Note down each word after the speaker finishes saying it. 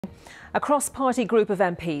A cross-party group of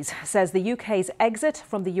MPs says the UK's exit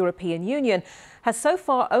from the European Union has so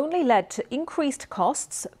far only led to increased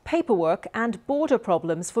costs, paperwork and border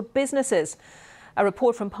problems for businesses. A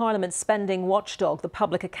report from Parliament's spending watchdog, the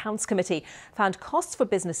Public Accounts Committee, found costs for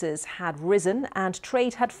businesses had risen and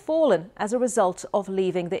trade had fallen as a result of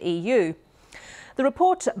leaving the EU. The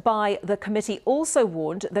report by the committee also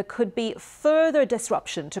warned there could be further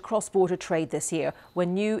disruption to cross-border trade this year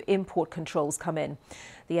when new import controls come in.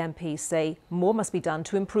 The MPs say more must be done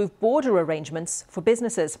to improve border arrangements for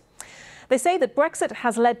businesses. They say that Brexit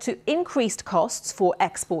has led to increased costs for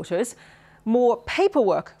exporters, more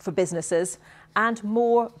paperwork for businesses and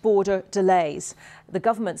more border delays. The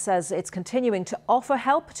government says it's continuing to offer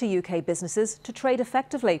help to UK businesses to trade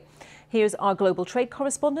effectively. Here's our global trade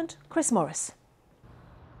correspondent, Chris Morris.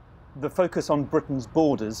 The focus on Britain's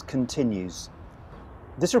borders continues.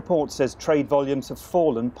 This report says trade volumes have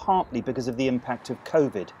fallen partly because of the impact of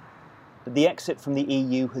COVID. But the exit from the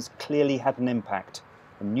EU has clearly had an impact,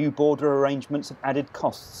 and new border arrangements have added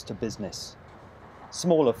costs to business.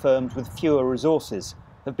 Smaller firms with fewer resources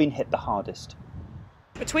have been hit the hardest.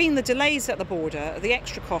 Between the delays at the border, the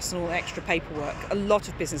extra costs and all the extra paperwork, a lot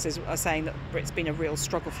of businesses are saying that it's been a real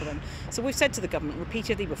struggle for them. So we've said to the government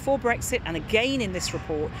repeatedly before Brexit and again in this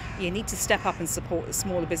report, you need to step up and support the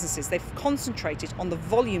smaller businesses. They've concentrated on the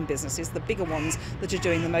volume businesses, the bigger ones that are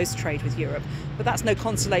doing the most trade with Europe. But that's no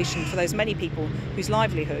consolation for those many people whose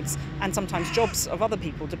livelihoods and sometimes jobs of other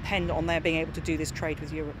people depend on their being able to do this trade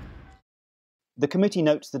with Europe. The committee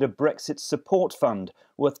notes that a Brexit support fund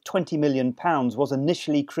worth £20 million was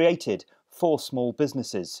initially created for small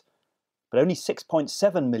businesses. But only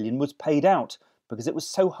 £6.7 million was paid out because it was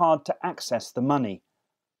so hard to access the money.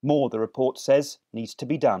 More, the report says, needs to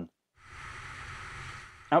be done.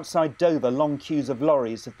 Outside Dover, long queues of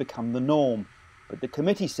lorries have become the norm, but the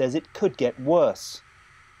committee says it could get worse.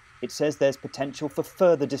 It says there's potential for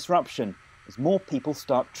further disruption as more people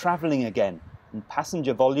start travelling again and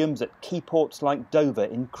passenger volumes at key ports like Dover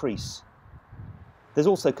increase. There's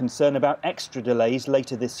also concern about extra delays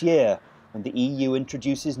later this year when the EU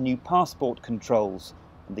introduces new passport controls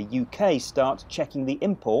and the UK starts checking the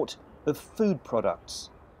import of food products.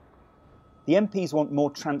 The MPs want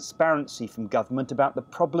more transparency from government about the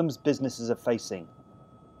problems businesses are facing.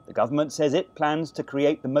 The government says it plans to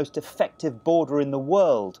create the most effective border in the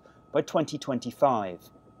world by 2025.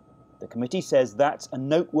 The committee says that's a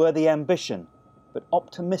noteworthy ambition, but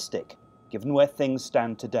optimistic given where things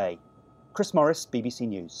stand today. Chris Morris, BBC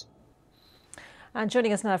News. And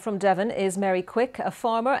joining us now from Devon is Mary Quicke, a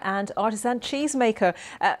farmer and artisan cheesemaker.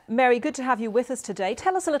 Mary, good to have you with us today.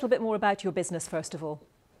 Tell us a little bit more about your business, first of all.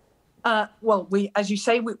 Well, as you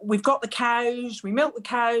say, we've got the cows, we milk the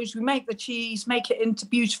cows, we make the cheese, make it into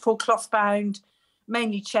beautiful cloth-bound,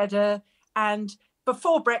 mainly cheddar. And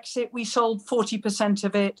before Brexit, we sold 40%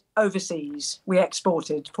 of it overseas. We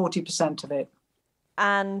exported 40% of it.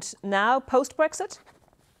 And now, post-Brexit?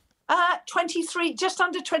 23, just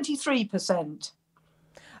under 23%.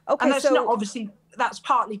 Okay, and that's not obviously, that's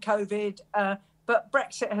partly COVID, but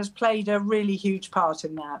Brexit has played a really huge part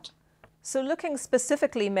in that. So looking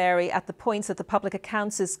specifically, Mary, at the points that the Public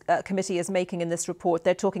Accounts Committee is making in this report,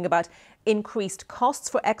 they're talking about increased costs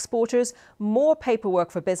for exporters, more paperwork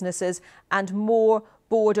for businesses and more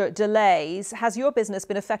border delays. Has your business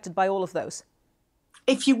been affected by all of those?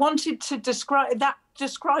 If you wanted to describe that,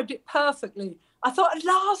 described it perfectly. I thought, at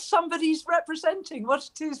last somebody's representing what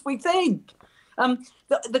it is we think.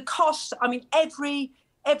 The costs, I mean, every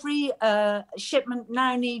shipment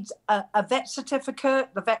now needs a vet certificate.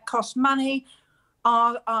 The vet costs money.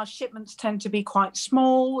 Our shipments tend to be quite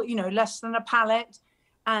small, you know, less than a pallet.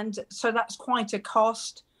 And so that's quite a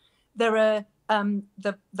cost. There are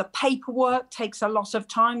the paperwork takes a lot of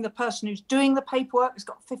time. The person who's doing the paperwork has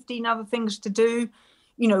got 15 other things to do.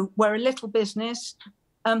 You know, we're a little business.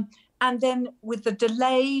 And then with the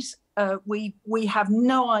delays, we have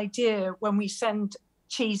no idea when we send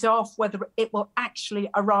cheese off whether it will actually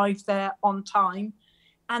arrive there on time.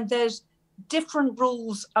 And there's different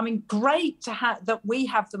rules. I mean, great to have that we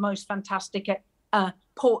have the most fantastic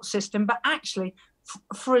port system, but actually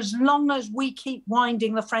for as long as we keep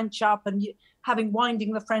winding the French up and having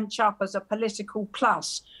winding the French up as a political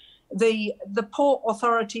plus, the port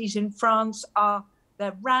authorities in France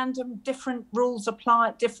they're random, different rules apply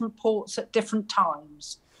at different ports at different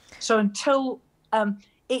times. So until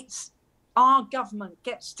our government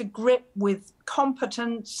gets to grip with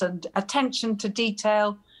competence and attention to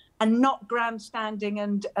detail and not grandstanding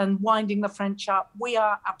and winding the French up, we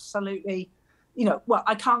are absolutely, you know, well,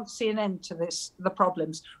 I can't see an end to the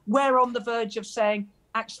problems. We're on the verge of saying,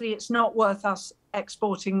 actually, it's not worth us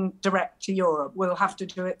exporting direct to Europe. We'll have to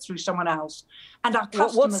do it through someone else. And our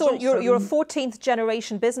customers you're a 14th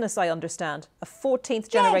generation business, I understand. A 14th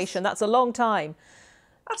generation, yes. That's a long time.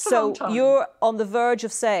 That's a long time. You're on the verge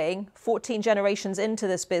of saying, 14 generations into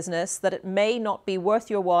this business, that it may not be worth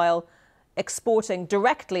your while exporting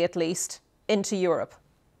directly, at least, into Europe.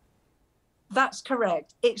 That's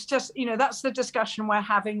correct. It's just, that's the discussion we're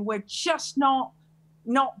having. We're just not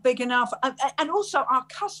big enough. And also our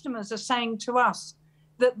customers are saying to us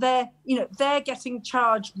that they're getting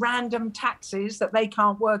charged random taxes that they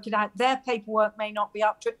can't work it out. Their paperwork may not be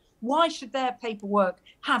up to it. Why should their paperwork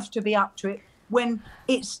have to be up to it when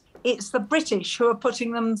it's the British who are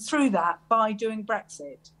putting them through that by doing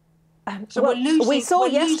Brexit? So we saw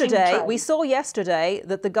yesterday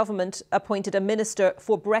that the government appointed a minister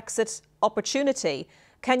for Brexit opportunity.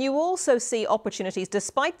 Can you also see opportunities,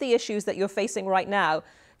 despite the issues that you're facing right now?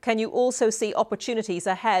 Can you also see opportunities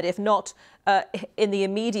ahead, if not in the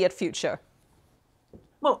immediate future?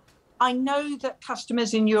 Well, I know that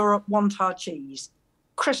customers in Europe want our cheese.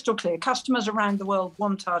 Crystal clear. Customers around the world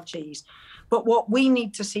want our cheese. But what we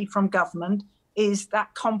need to see from government is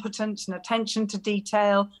that competence and attention to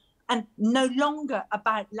detail, and no longer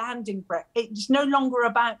about landing Brexit. It's no longer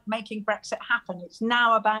about making Brexit happen. It's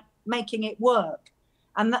now about making it work.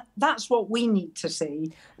 And that's what we need to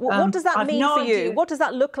see. What does that mean for you? What does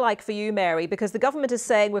that look like for you, Mary? Because the government is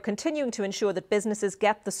saying we're continuing to ensure that businesses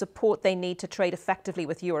get the support they need to trade effectively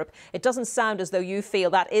with Europe. It doesn't sound as though you feel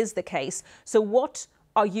that is the case. So what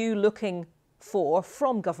are you looking for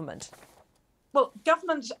from government? Well,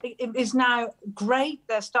 government is now great.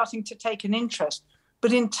 They're starting to take an interest.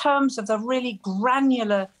 But in terms of the really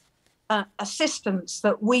granular assistance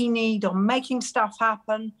that we need on making stuff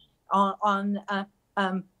happen, on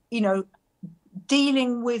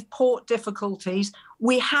dealing with port difficulties,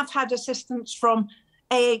 we have had assistance from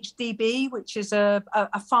AHDB, which is a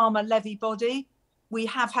farmer levy body. We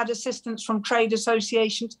have had assistance from trade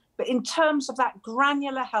associations. But in terms of that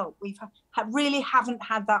granular help, we really haven't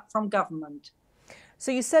had that from government.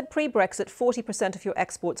 So you said pre-Brexit, 40% of your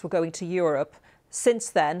exports were going to Europe. Since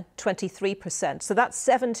then, 23%. So that's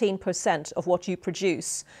 17% of what you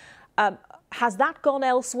produce. Has that gone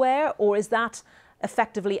elsewhere, or is that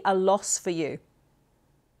effectively a loss for you?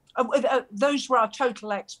 Those were our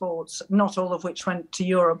total exports, not all of which went to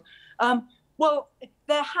Europe. Well,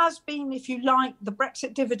 there has been, if you like, the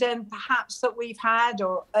Brexit dividend perhaps that we've had,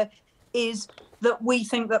 or is that we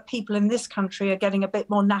think that people in this country are getting a bit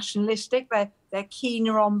more nationalistic. They're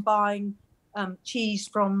keener on buying cheese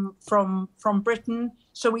from Britain.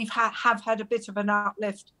 So we've have had a bit of an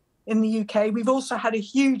uplift in the UK. We've also had a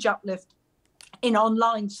huge uplift in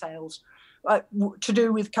online sales to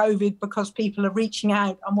do with COVID, because people are reaching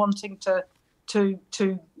out and wanting to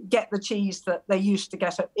get the cheese that they used to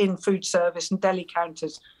get in food service and deli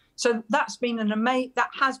counters. So that's been that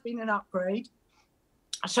has been an upgrade.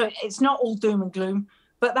 So it's not all doom and gloom,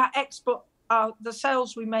 but that export, the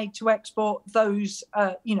sales we made to export, those,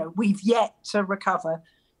 we've yet to recover.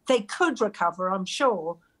 They could recover, I'm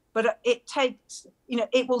sure, but it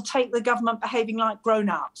will take the government behaving like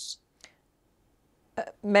grown-ups.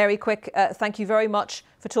 Mary Quicke, thank you very much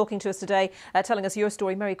for talking to us today, telling us your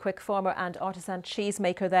story. Mary Quicke, farmer and artisan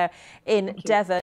cheesemaker there in Devon.